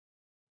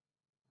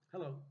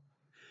Hello,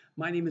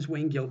 my name is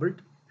Wayne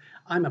Gilbert.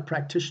 I'm a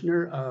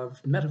practitioner of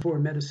metaphor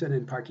medicine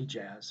and Parky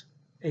jazz,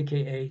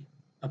 aka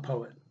a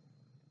poet.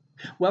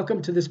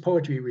 Welcome to this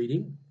poetry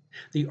reading,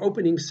 the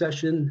opening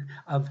session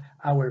of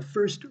our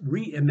first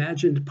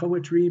reimagined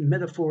poetry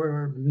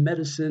metaphor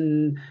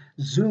medicine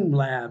Zoom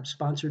lab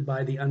sponsored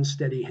by the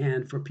Unsteady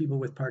Hand for people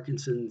with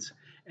Parkinson's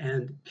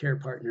and care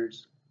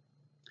partners.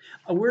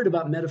 A word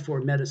about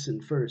metaphor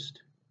medicine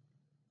first.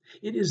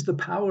 It is the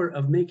power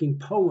of making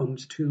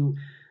poems to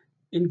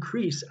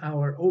increase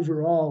our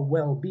overall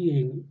well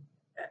being.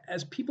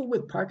 As people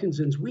with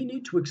Parkinson's, we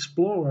need to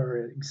explore,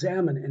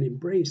 examine, and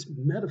embrace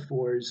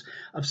metaphors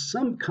of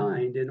some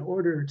kind in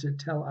order to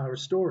tell our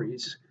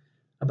stories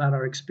about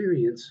our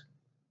experience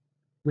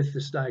with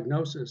this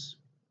diagnosis.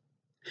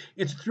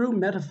 It's through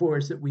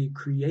metaphors that we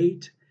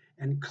create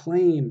and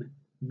claim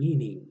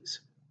meanings.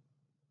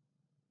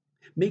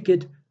 Make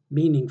it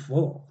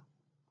meaningful.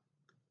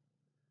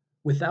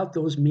 Without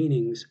those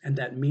meanings and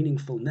that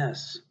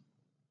meaningfulness,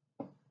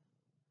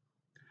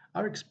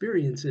 our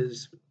experience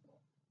is,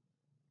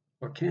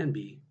 or can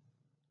be,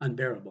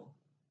 unbearable.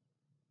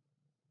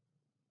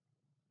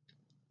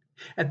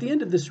 At the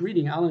end of this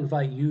reading, I'll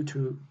invite you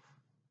to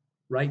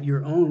write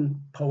your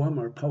own poem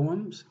or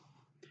poems,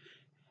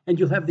 and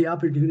you'll have the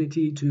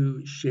opportunity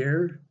to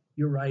share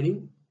your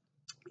writing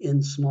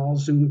in small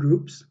Zoom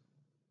groups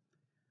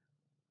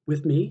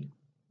with me,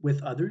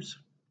 with others,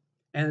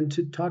 and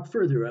to talk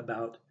further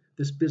about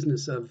this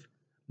business of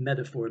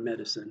metaphor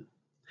medicine.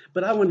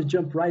 But I want to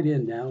jump right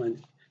in now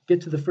and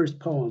get to the first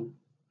poem.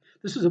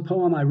 This is a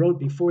poem I wrote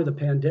before the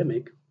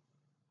pandemic,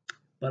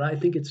 but I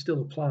think it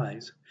still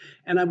applies.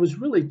 And I was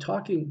really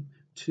talking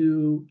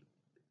to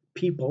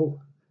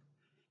people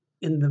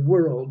in the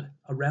world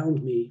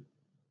around me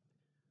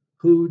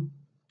who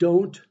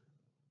don't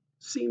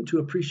seem to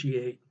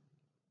appreciate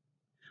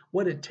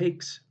what it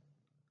takes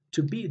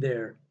to be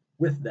there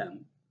with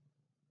them.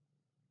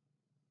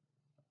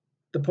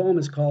 The poem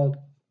is called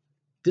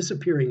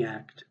Disappearing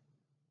Act.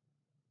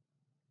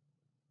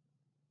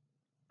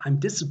 I'm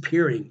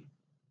disappearing.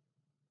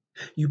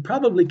 You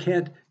probably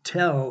can't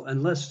tell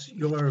unless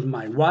you're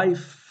my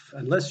wife,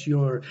 unless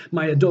you're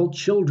my adult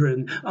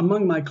children,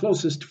 among my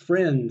closest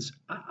friends.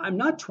 I'm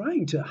not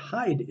trying to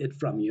hide it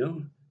from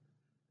you.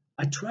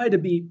 I try to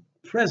be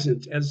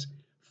present as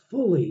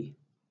fully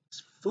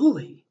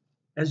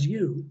as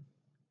you.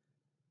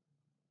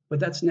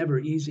 But that's never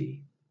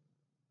easy.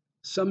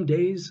 Some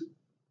days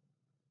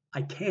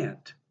I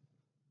can't.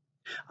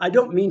 I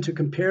don't mean to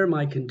compare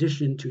my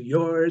condition to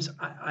yours.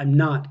 I'm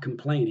not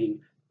complaining.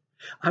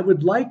 I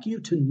would like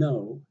you to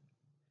know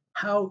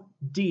how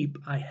deep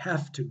I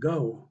have to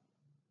go,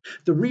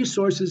 the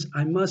resources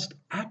I must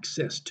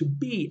access to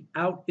be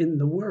out in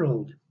the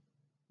world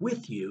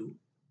with you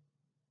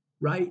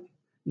right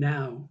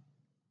now,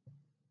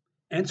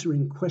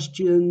 answering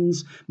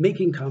questions,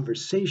 making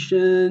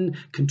conversation,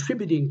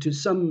 contributing to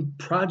some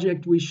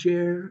project we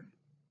share,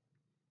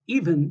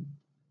 even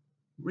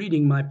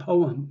reading my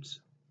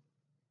poems.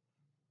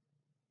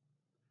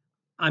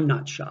 I'm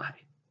not shy.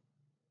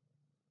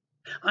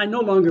 I no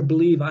longer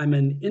believe I'm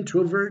an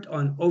introvert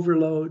on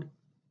overload.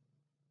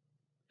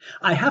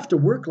 I have to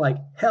work like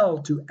hell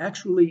to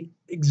actually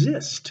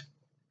exist,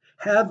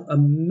 have a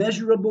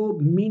measurable,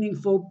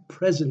 meaningful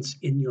presence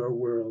in your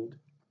world,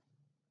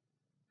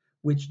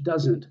 which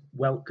doesn't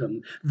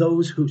welcome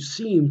those who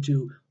seem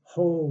to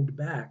hold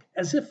back,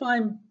 as if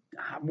I'm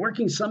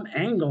working some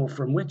angle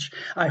from which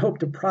I hope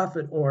to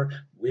profit or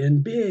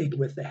win big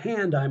with the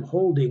hand I'm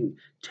holding,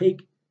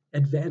 take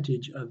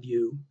advantage of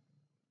you.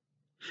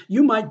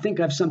 You might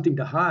think I've something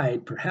to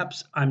hide.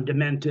 Perhaps I'm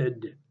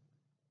demented.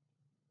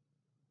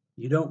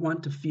 You don't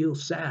want to feel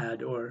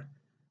sad or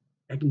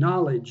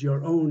acknowledge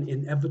your own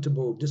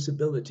inevitable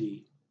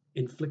disability,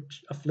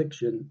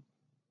 affliction.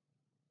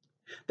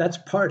 That's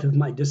part of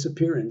my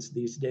disappearance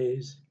these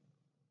days.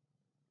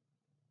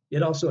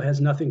 It also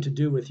has nothing to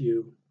do with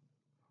you.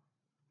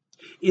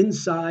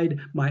 Inside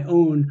my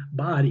own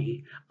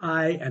body,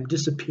 I am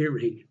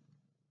disappearing,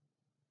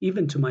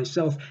 even to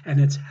myself,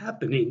 and it's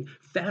happening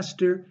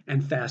faster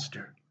and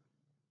faster.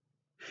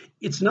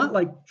 It's not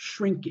like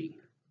shrinking.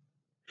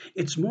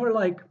 It's more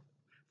like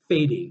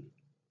fading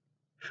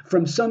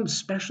from some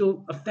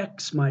special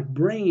effects my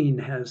brain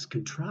has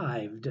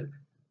contrived.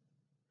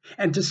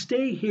 And to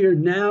stay here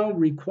now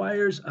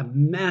requires a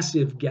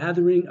massive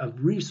gathering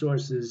of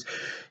resources,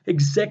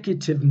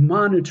 executive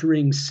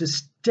monitoring,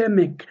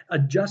 systemic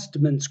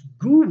adjustments,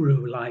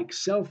 guru-like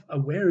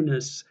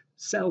self-awareness,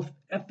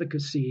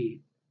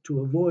 self-efficacy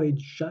to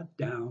avoid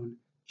shutdown,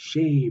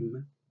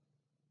 shame.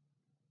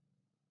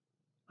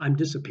 I'm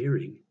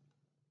disappearing.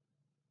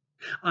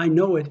 I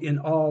know it in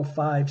all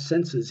five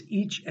senses,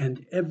 each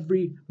and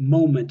every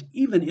moment,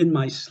 even in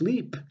my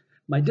sleep.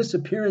 My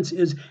disappearance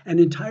is an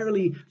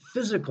entirely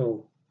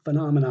physical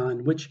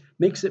phenomenon, which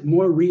makes it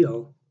more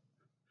real,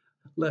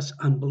 less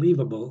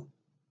unbelievable,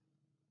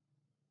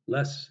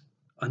 less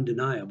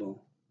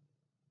undeniable.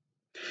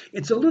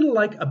 It's a little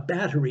like a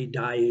battery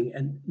dying,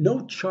 and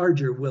no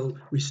charger will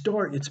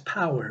restore its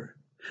power.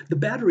 The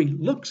battery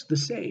looks the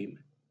same,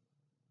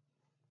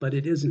 but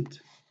it isn't.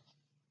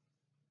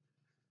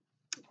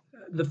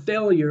 The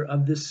failure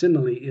of this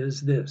simile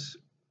is this: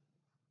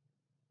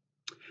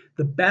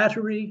 the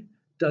battery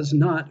does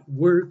not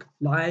work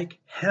like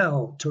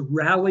hell to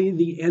rally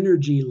the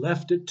energy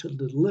left it to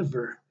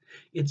deliver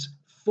its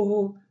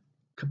full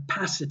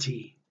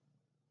capacity,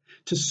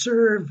 to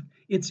serve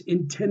its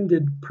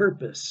intended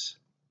purpose,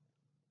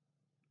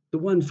 the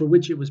one for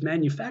which it was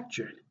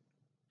manufactured.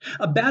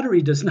 A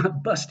battery does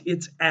not bust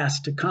its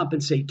ass to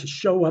compensate, to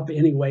show up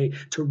anyway,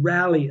 to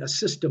rally a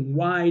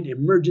system-wide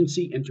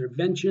emergency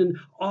intervention,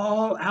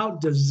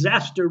 all-out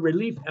disaster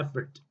relief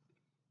effort.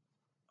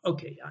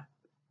 Okay,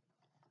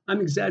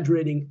 I'm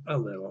exaggerating a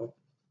little.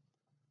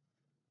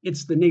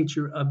 It's the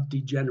nature of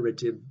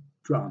degenerative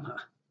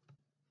drama.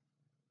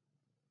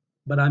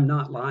 But I'm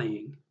not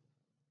lying.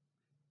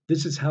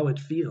 This is how it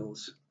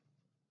feels.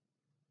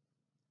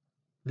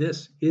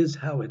 This is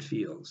how it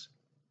feels.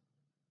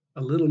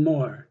 A little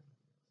more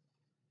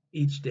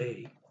each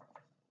day.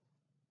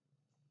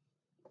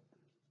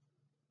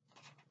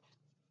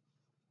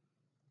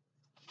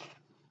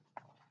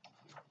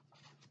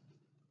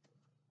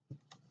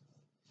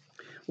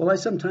 Well, I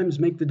sometimes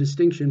make the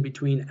distinction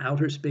between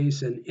outer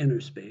space and inner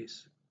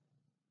space.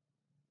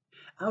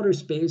 Outer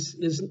space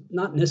is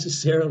not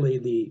necessarily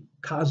the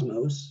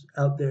cosmos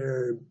out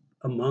there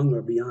among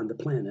or beyond the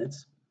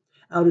planets.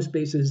 Outer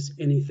space is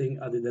anything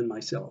other than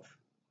myself,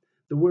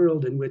 the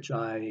world in which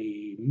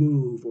I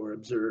move or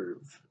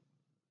observe.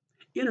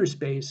 Inner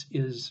space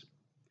is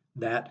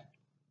that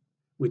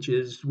which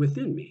is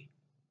within me,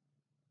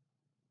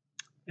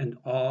 and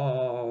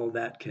all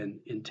that can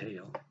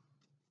entail.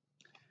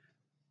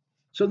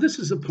 So this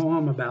is a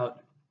poem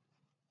about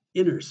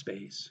inner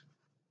space.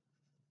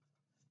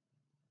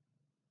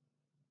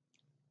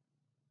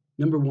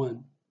 Number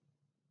one,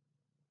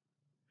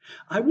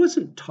 I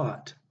wasn't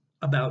taught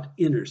about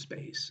inner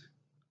space.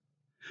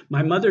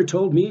 My mother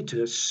told me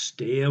to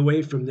stay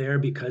away from there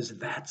because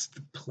that's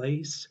the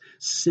place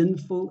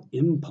sinful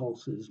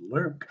impulses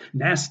lurk,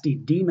 nasty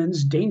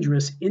demons,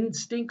 dangerous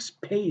instincts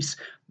pace,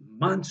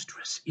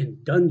 monstrous in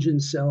dungeon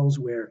cells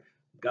where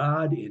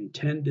God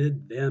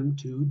intended them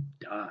to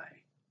die.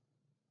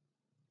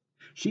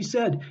 She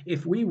said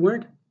if we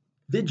weren't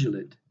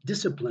vigilant,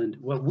 disciplined,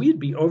 well, we'd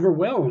be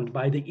overwhelmed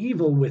by the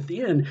evil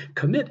within,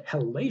 commit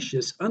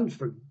hellacious,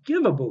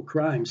 unforgivable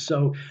crimes.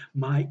 So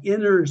my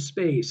inner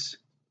space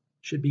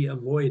should be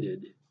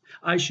avoided.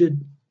 I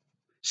should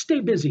stay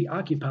busy,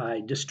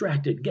 occupied,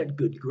 distracted, get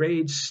good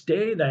grades,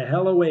 stay the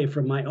hell away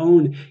from my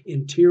own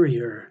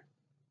interior,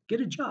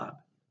 get a job,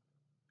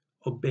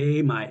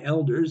 obey my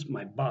elders,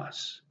 my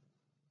boss.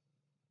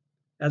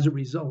 As a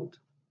result,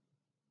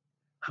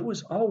 I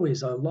was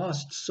always a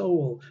lost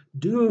soul,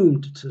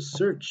 doomed to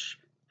search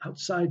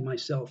outside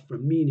myself for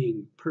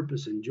meaning,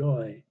 purpose, and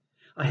joy.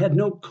 I had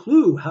no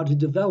clue how to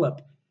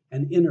develop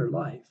an inner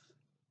life.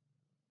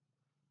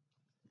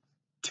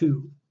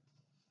 2.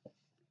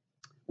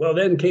 Well,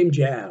 then came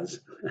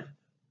jazz.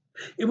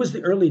 It was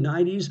the early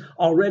 90s.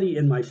 Already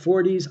in my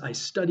 40s, I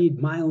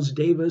studied Miles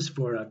Davis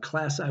for a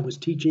class I was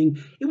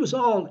teaching. It was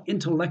all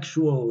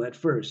intellectual at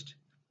first,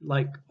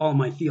 like all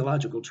my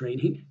theological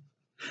training.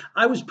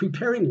 I was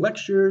preparing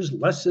lectures,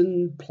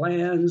 lesson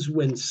plans,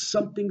 when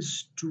something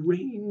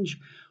strange,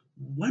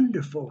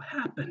 wonderful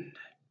happened.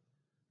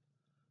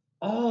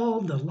 All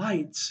the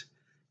lights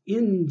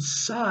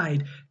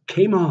inside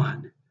came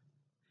on.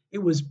 It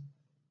was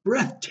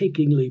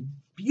breathtakingly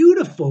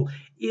beautiful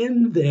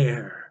in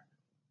there.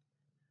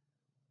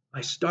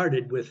 I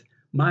started with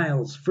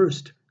Miles'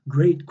 first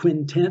great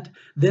quintet,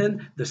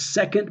 then the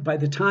second by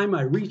the time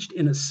I reached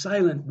In a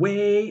Silent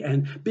Way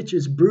and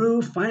Bitches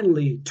Brew,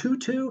 finally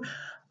Tutu,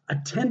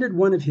 attended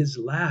one of his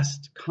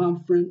last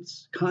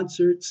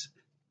concerts.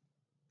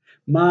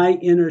 My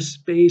inner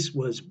space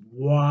was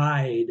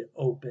wide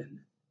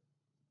open.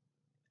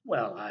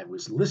 Well, I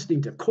was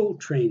listening to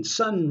Coltrane,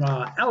 Sun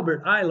Ra,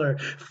 Albert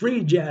Ayler,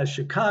 Free Jazz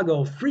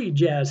Chicago, Free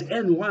Jazz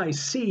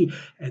NYC,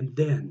 and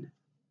then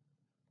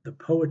the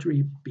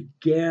poetry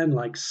began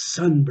like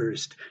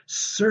sunburst,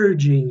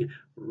 surging,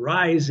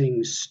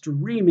 rising,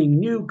 streaming,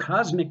 new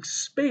cosmic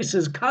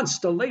spaces,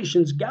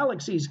 constellations,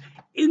 galaxies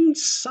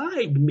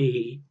inside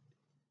me,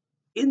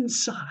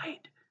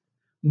 inside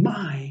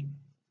my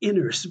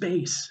inner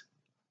space.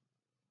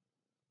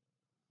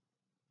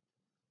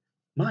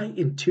 My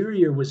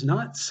interior was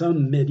not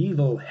some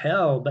medieval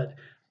hell, but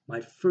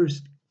my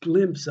first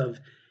glimpse of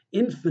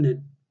infinite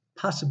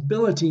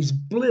possibilities,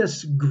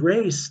 bliss,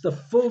 grace, the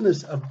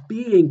fullness of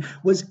being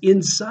was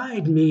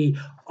inside me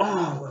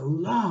all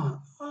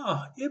along.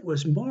 Oh, it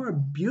was more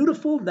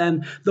beautiful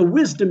than the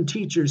wisdom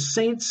teachers,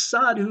 saints,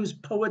 sadhus,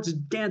 poets,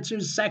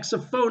 dancers,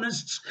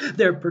 saxophonists,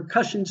 their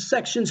percussion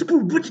sections. Ever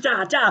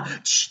reported.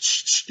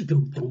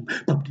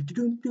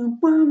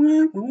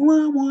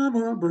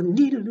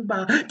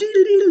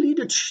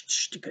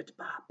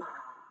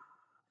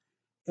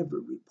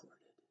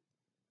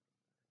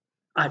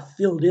 I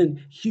filled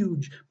in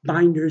huge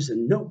binders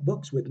and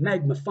notebooks with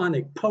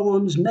magmaphonic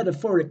poems,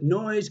 metaphoric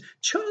noise,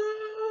 charged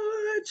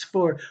words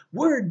for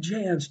word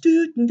jams.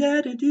 Do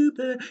da da do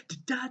ba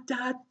da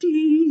da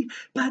dee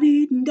ba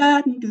dee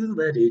da do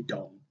ba dee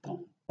dum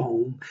bum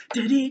bum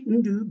da dee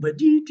do ba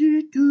dee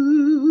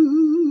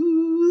do.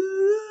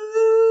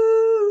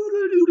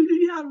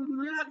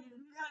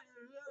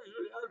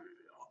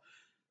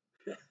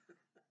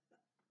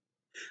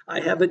 I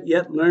haven't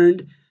yet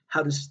learned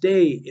how to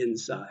stay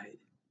inside,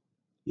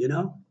 you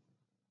know?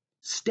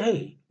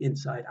 Stay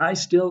inside. I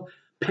still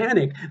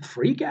panic,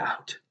 freak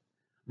out,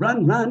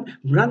 run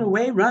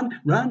away, run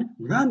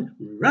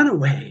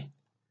away.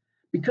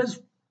 Because,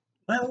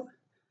 well,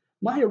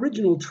 my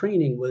original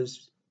training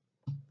was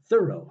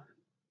thorough,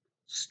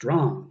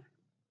 strong.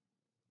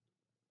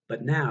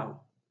 But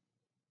now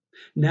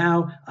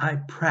I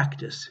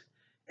practice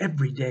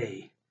every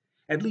day,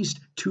 at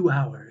least 2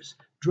 hours,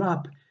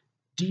 drop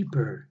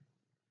deeper,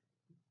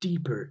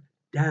 deeper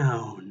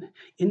down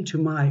into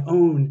my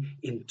own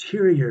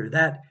interior,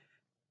 that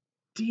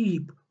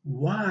deep,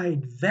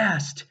 wide,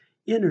 vast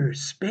inner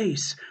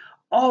space,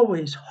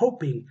 always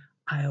hoping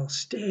I'll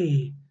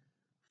stay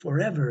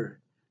forever,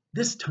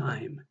 this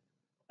time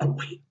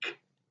awake,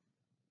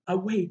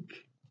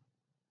 awake,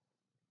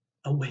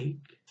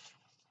 awake.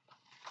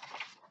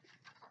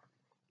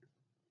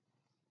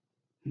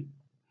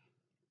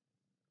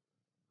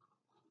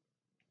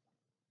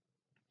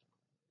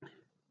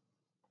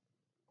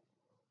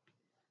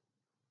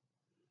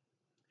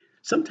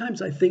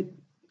 Sometimes I think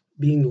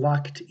being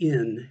locked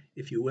in,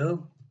 if you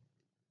will,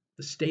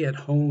 the stay at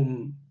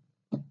home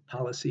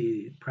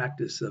policy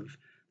practice of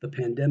the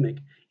pandemic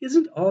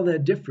isn't all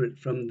that different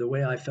from the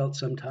way I felt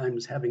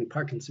sometimes having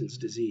Parkinson's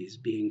disease,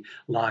 being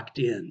locked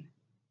in.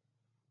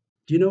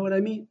 Do you know what I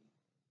mean?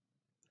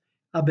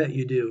 I'll bet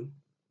you do.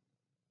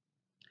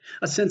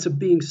 A sense of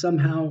being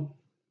somehow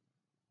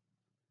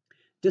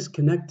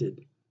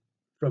disconnected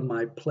from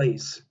my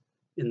place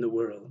in the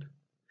world,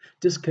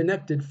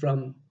 disconnected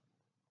from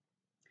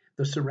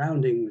the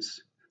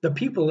surroundings, the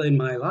people in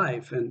my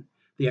life, and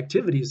the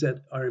activities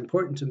that are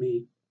important to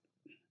me.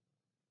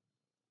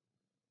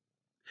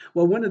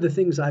 Well, one of the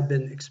things I've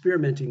been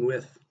experimenting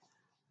with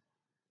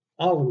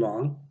all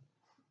along,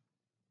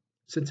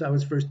 since I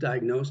was first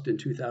diagnosed in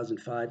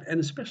 2005, and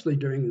especially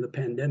during the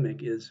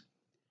pandemic, is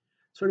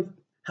sort of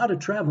how to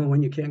travel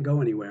when you can't go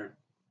anywhere.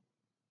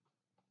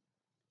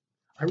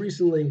 I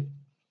recently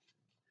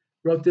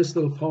wrote this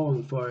little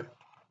poem for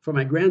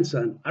my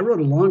grandson. I wrote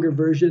a longer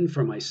version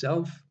for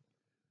myself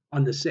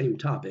on the same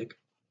topic.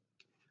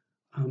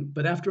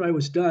 But after I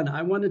was done,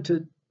 I wanted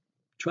to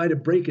try to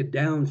break it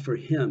down for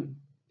him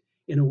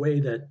in a way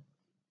that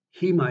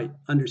he might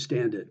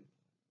understand it.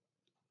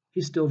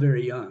 He's still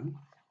very young.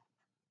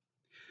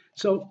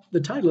 So the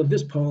title of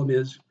this poem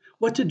is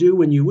What to Do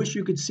When You Wish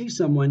You Could See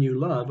Someone You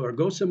Love or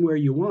Go Somewhere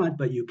You Want,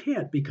 but you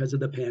can't because of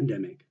the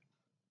pandemic.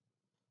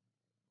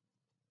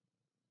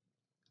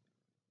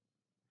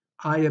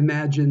 I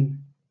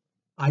imagine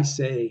I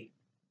say,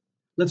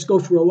 let's go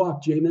for a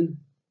walk, Jamin.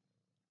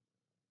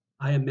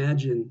 I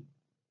imagine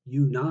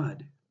you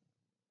nod.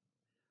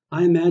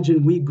 I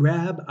imagine we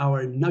grab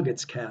our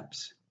nuggets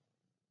caps.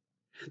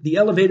 The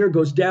elevator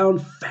goes down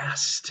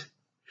fast.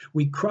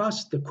 We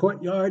cross the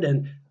courtyard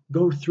and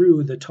go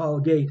through the tall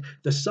gate.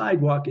 The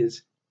sidewalk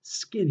is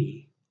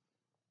skinny,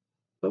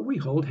 but we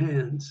hold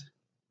hands.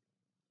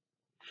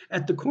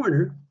 At the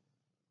corner,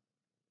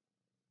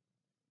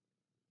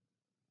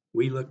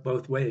 we look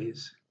both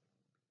ways.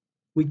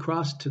 We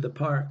cross to the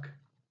park.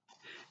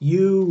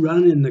 You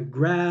run in the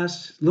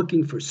grass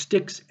looking for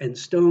sticks and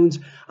stones.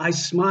 I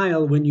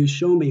smile when you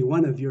show me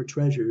one of your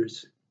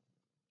treasures.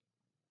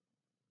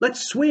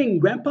 Let's swing,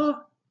 Grandpa.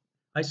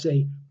 I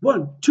say,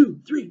 1, 2,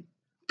 3,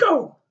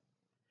 go.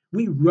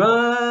 We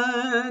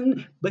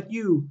run, but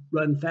you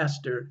run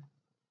faster.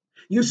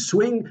 You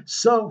swing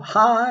so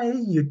high,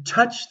 you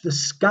touch the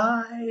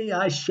sky.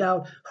 I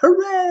shout,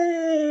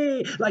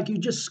 hooray, like you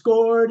just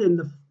scored in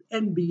the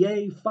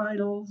NBA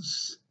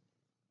Finals.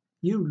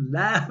 You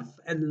laugh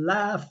and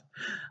laugh.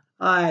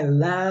 I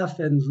laugh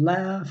and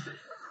laugh.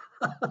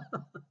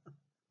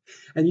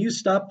 And you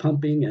stop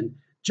pumping and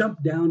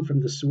jump down from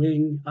the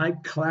swing. I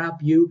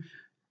clap, you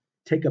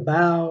take a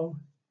bow.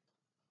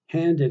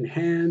 Hand in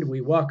hand, we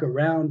walk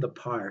around the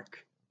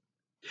park.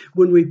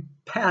 When we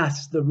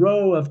pass the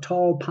row of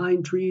tall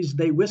pine trees,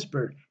 they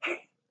whisper,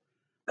 hey,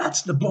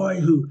 that's the boy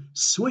who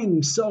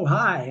swings so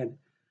high, and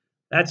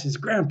that's his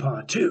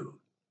grandpa, too.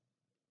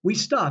 We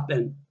stop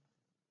and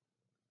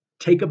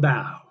take a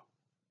bow.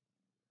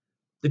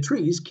 The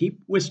trees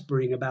keep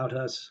whispering about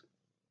us.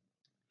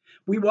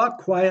 We walk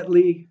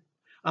quietly,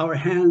 our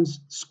hands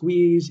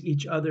squeeze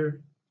each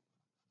other.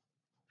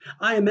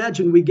 I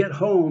imagine we get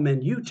home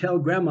and you tell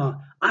Grandma,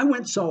 I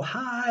went so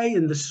high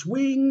in the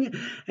swing,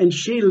 and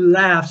she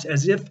laughs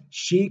as if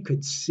she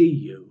could see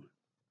you.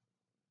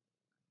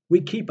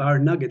 We keep our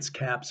nuggets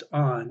caps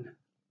on.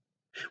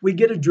 We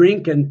get a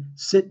drink and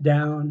sit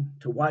down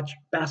to watch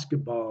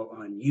basketball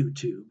on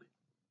YouTube.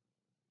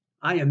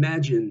 I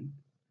imagine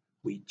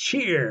we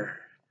cheer.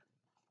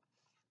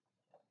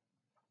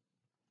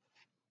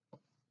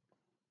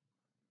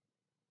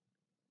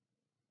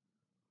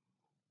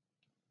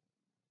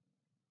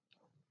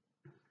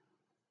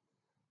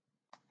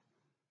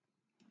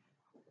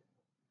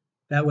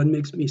 That one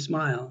makes me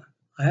smile.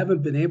 I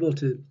haven't been able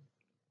to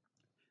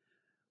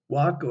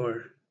walk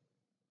or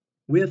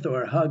with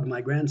or hug my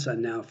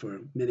grandson now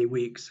for many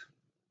weeks.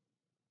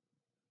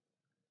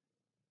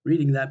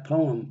 Reading that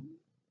poem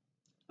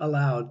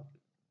aloud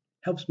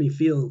helps me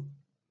feel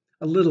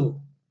a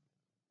little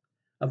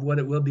of what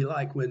it will be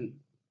like when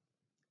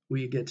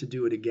we get to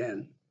do it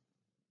again.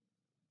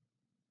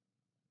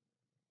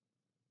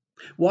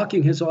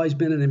 Walking has always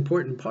been an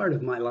important part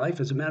of my life.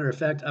 As a matter of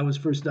fact, I was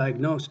first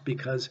diagnosed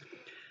because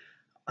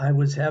I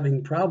was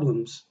having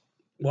problems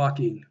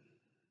walking.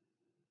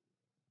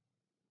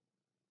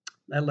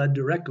 That led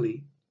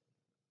directly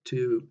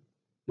to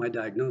my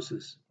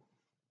diagnosis.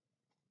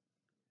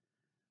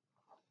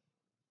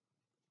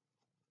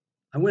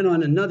 I went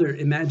on another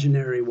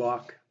imaginary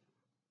walk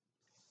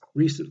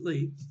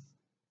recently.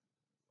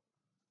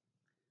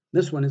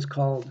 This one is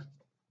called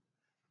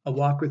A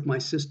Walk with My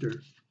Sister.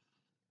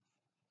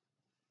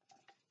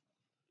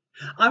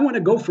 I want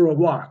to go for a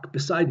walk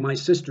beside my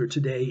sister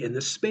today in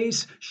the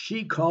space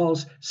she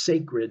calls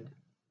sacred.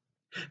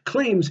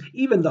 Claims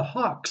even the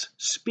hawks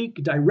speak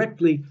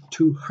directly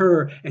to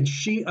her, and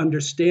she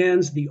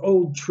understands the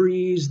old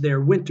trees, their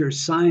winter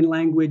sign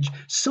language,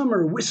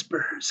 summer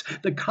whispers.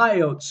 The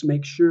coyotes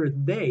make sure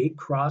they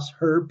cross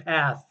her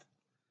path,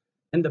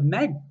 and the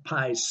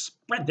magpies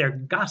spread their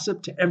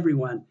gossip to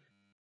everyone.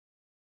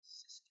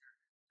 Sister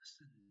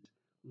listens,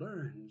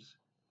 learns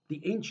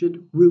the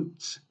ancient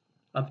roots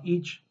of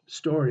each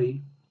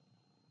story.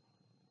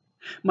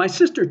 My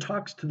sister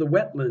talks to the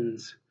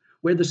wetlands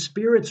where the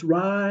spirits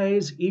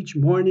rise each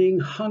morning,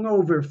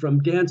 hungover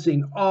from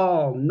dancing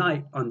all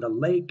night on the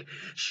lake.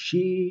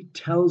 She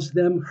tells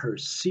them her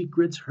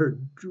secrets, her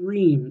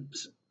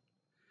dreams.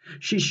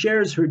 She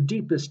shares her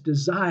deepest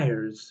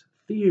desires,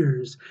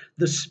 fears.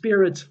 The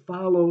spirits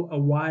follow a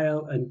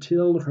while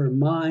until her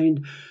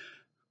mind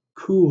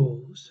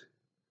cools,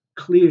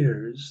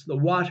 clears. The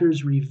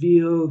waters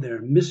reveal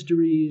their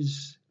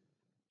mysteries.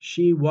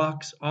 She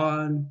walks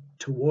on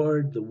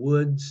toward the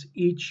woods.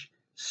 Each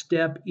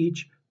step,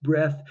 each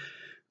breath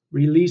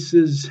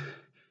releases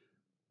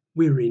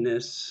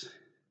weariness.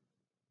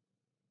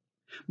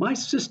 My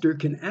sister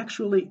can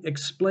actually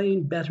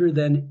explain better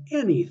than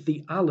any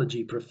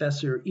theology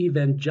professor,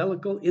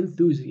 evangelical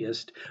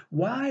enthusiast,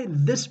 why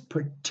this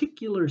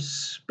particular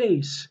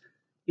space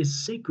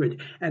is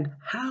sacred and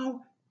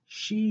how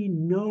she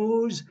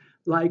knows,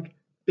 like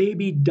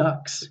baby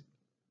ducks,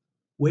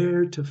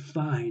 where to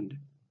find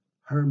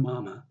her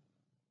mama.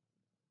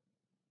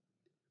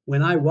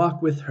 When I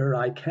walk with her,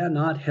 I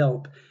cannot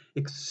help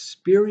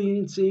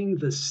experiencing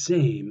the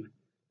same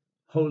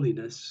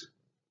holiness.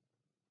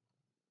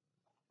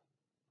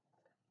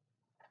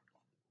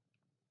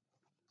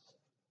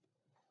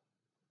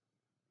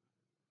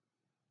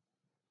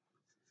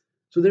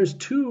 So there's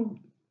two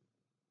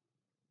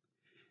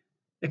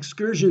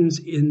excursions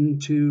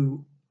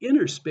into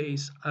inner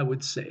space, I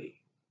would say.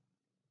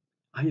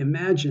 I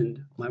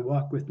imagined my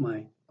walk with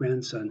my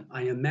grandson.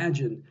 I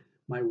imagined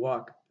my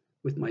walk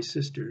with my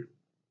sister.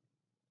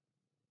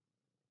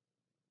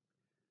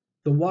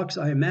 The walks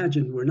I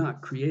imagined were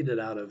not created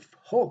out of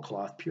whole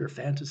cloth, pure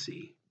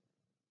fantasy.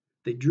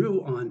 They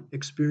drew on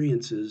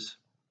experiences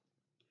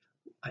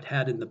I'd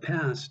had in the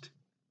past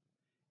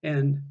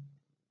and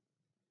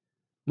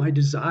my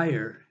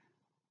desire,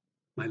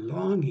 my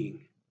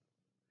longing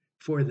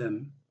for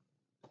them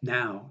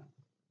now,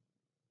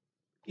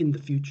 in the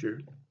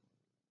future,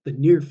 the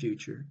near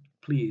future,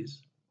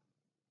 please.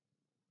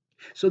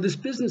 So, this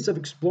business of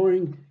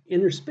exploring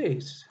inner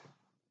space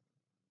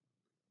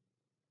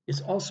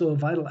is also a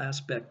vital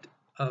aspect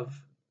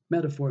of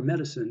metaphor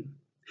medicine.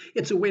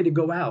 It's a way to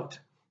go out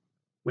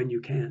when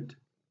you can't.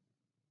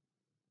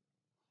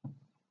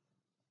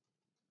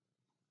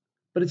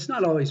 But it's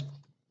not always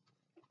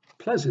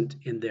pleasant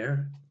in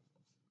there.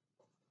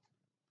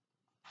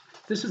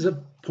 This is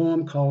a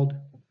poem called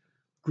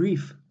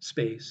Grief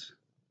Space.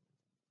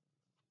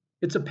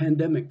 It's a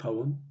pandemic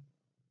poem.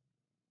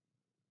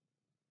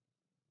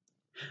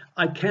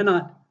 I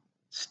cannot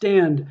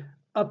stand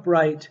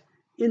upright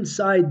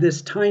inside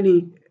this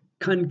tiny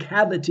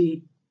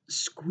concavity.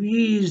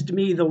 Squeezed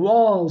me the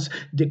walls,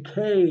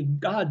 decay,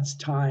 God's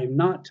time,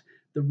 not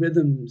the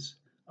rhythms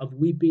of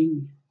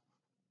weeping.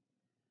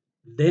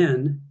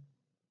 Then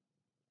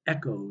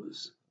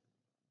echoes,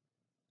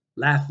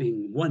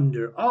 laughing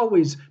wonder,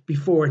 always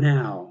before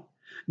now.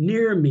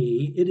 Near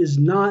me it is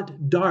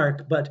not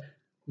dark, but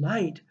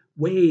light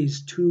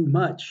weighs too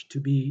much to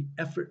be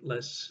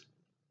effortless.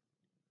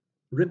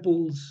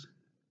 Ripples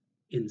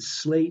in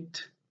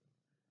slate,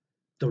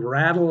 the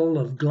rattle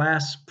of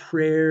glass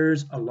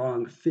prayers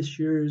along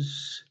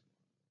fissures,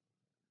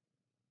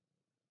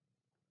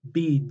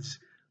 beads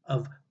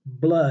of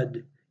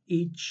blood,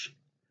 each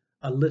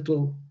a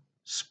little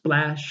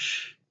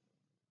splash,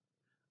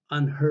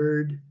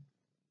 unheard,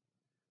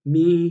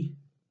 me,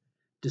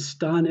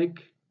 dystonic,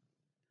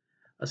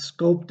 a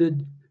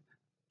sculpted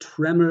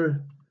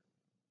tremor,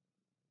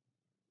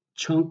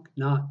 chunk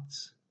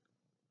knots.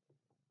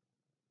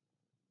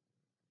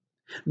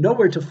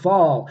 Nowhere to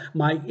fall,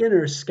 my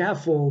inner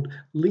scaffold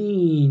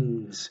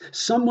leans.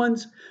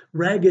 Someone's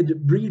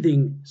ragged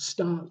breathing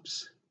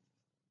stops.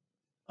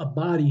 A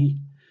body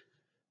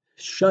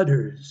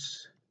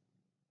shudders.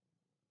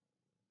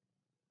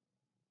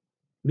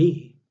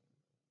 Me.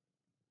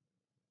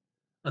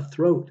 A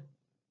throat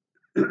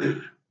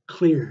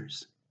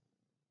clears.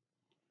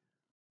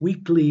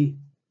 Weakly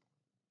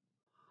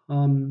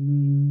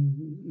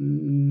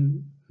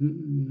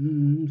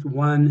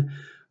one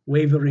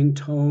wavering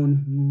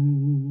tone,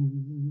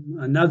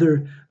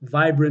 another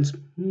vibrance,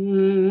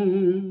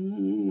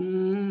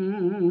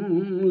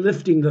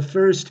 lifting the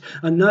first,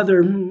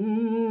 another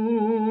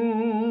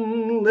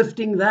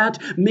lifting that,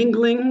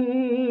 mingling,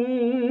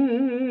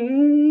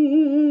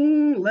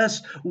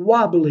 less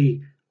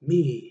wobbly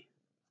me.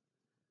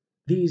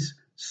 These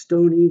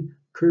stony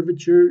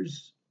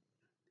curvatures,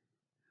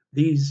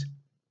 these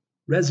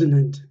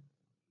resonant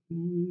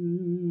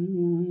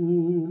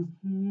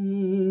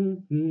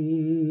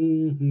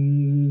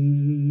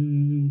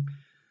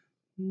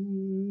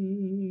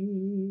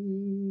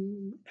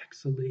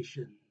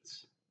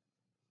exhalations.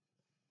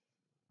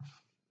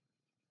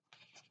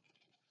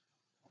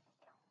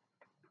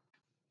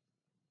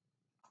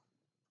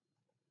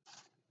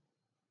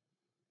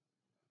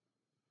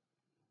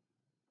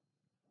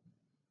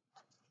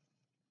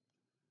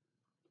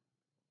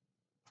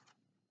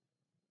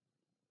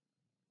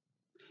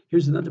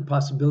 Here's another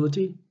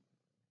possibility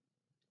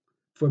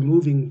for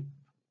moving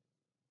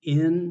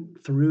in,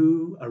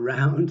 through,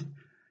 around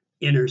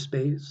inner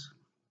space.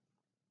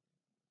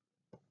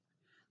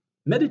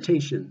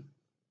 Meditation,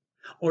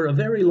 or a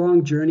very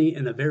long journey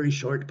in a very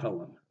short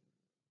poem.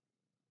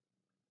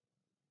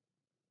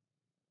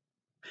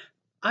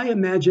 I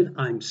imagine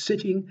I'm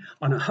sitting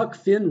on a Huck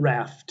Finn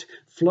raft,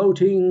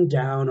 floating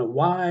down a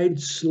wide,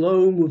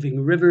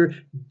 slow-moving river,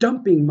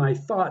 dumping my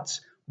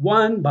thoughts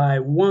one by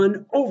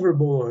one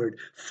overboard,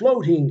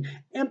 floating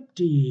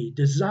empty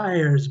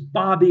desires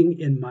bobbing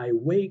in my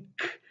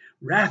wake,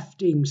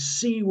 rafting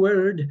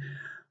seaward,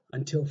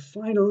 until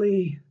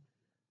finally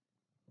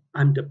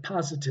I'm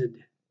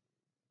deposited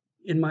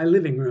in my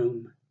living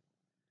room,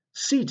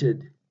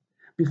 seated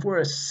before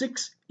a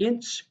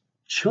 6-inch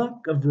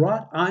chunk of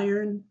wrought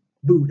iron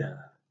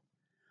Buddha.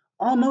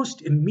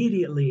 Almost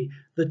immediately,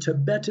 the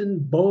Tibetan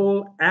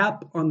bowl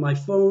app on my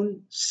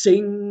phone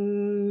sings.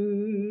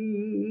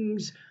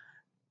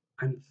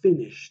 I'm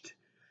finished.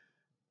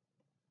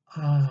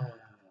 Ah.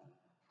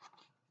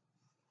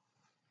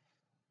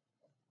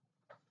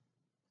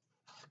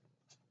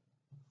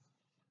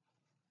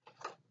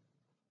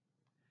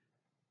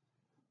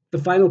 The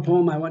final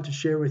poem I want to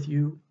share with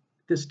you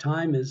this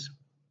time is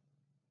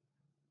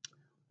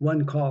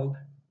one called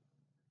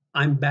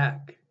I'm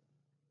Back.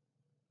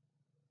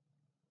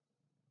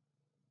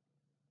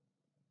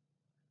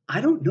 I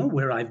don't know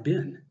where I've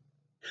been.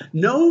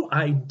 No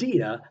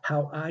idea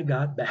how I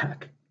got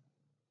back.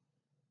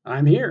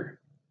 I'm here.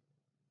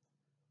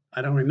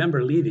 I don't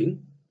remember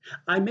leaving.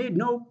 I made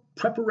no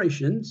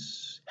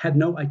preparations, had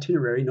no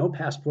itinerary, no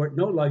passport,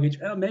 no luggage,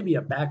 maybe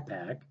a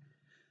backpack.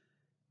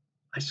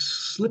 I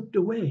slipped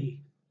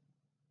away,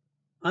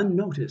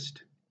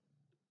 unnoticed,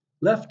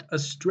 left a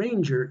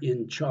stranger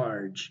in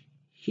charge.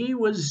 He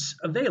was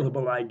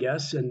available, I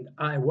guess, and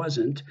I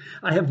wasn't.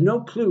 I have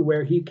no clue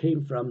where he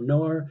came from,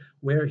 nor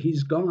where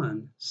he's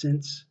gone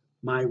since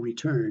my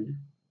return.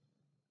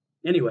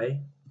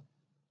 Anyway,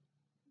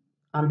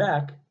 I'm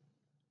back.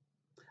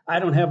 I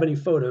don't have any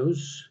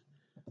photos,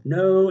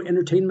 no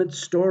entertainment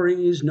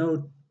stories,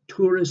 no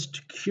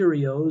tourist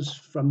curios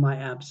from my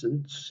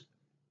absence.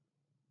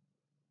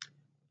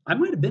 I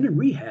might have been in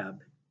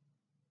rehab,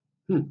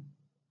 on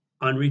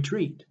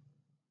retreat.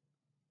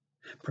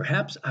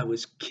 Perhaps I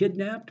was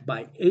kidnapped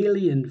by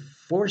alien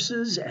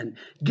forces and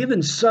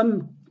given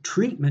some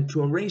treatment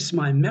to erase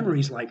my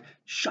memories like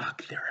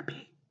shock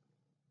therapy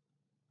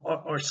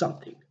or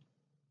something.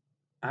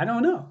 I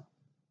don't know.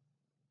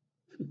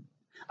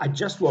 I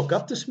just woke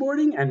up this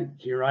morning and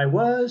here I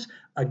was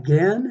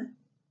again.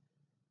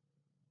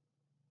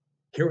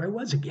 Here I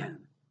was again.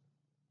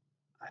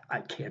 I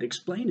can't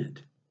explain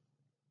it,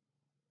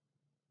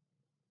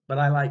 but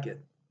I like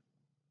it.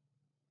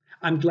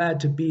 I'm glad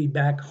to be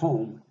back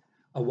home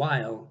a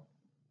while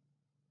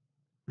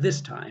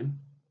this time.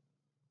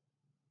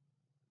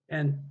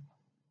 And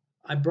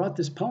I brought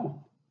this poem.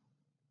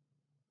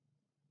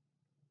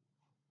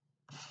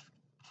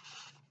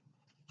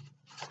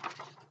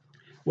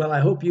 Well, I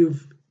hope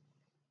you've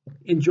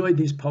enjoyed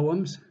these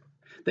poems,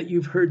 that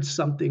you've heard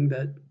something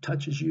that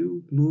touches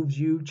you, moves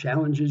you,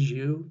 challenges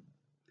you,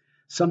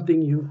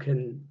 something you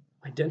can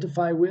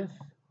identify with,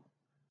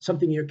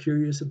 something you're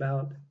curious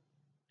about,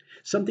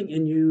 something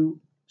in you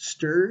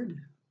stirred,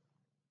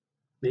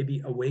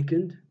 maybe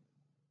awakened.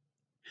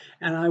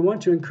 And I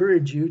want to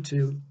encourage you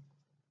to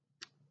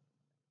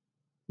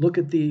look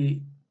at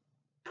the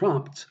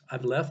prompts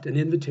I've left, an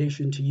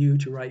invitation to you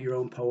to write your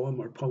own poem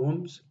or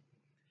poems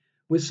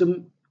with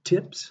some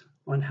tips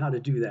on how to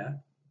do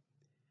that.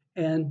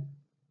 And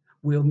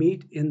we'll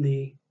meet in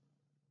the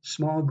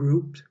small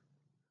group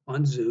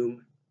on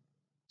Zoom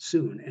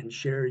soon and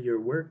share your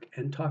work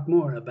and talk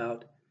more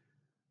about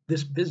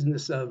this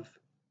business of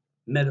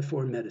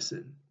metaphor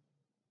medicine.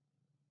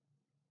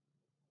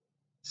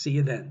 See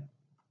you then.